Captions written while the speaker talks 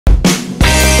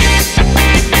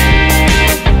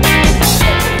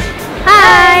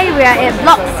at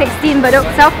Block 16 Bedok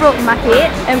South Road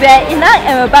Market, and we are at Enak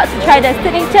and we're about to try the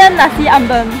signature Nasi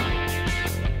Ambeng.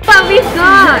 What we've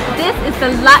got! This is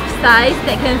the large size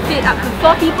that can fit up to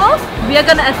 4 people. We are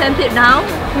gonna attempt it now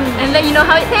and let you know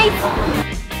how it tastes.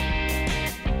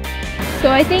 So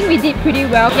I think we did pretty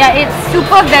well. Yeah, it's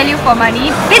super value for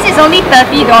money. This is only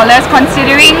 $30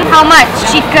 considering how much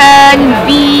chicken,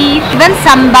 beef, even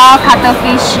sambal,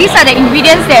 cuttlefish. These are the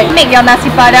ingredients that make your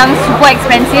nasi padang super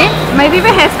expensive. My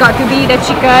favorite has got to be the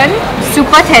chicken,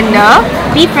 super tender,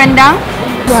 beef rendang,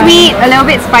 sweet, a little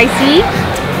bit spicy.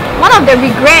 One of the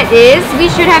regret is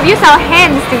we should have used our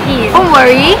hands to eat. Don't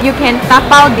worry, you can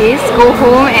tapao this, go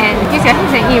home and use your hands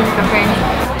and eat with your friends.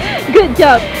 Good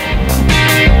job!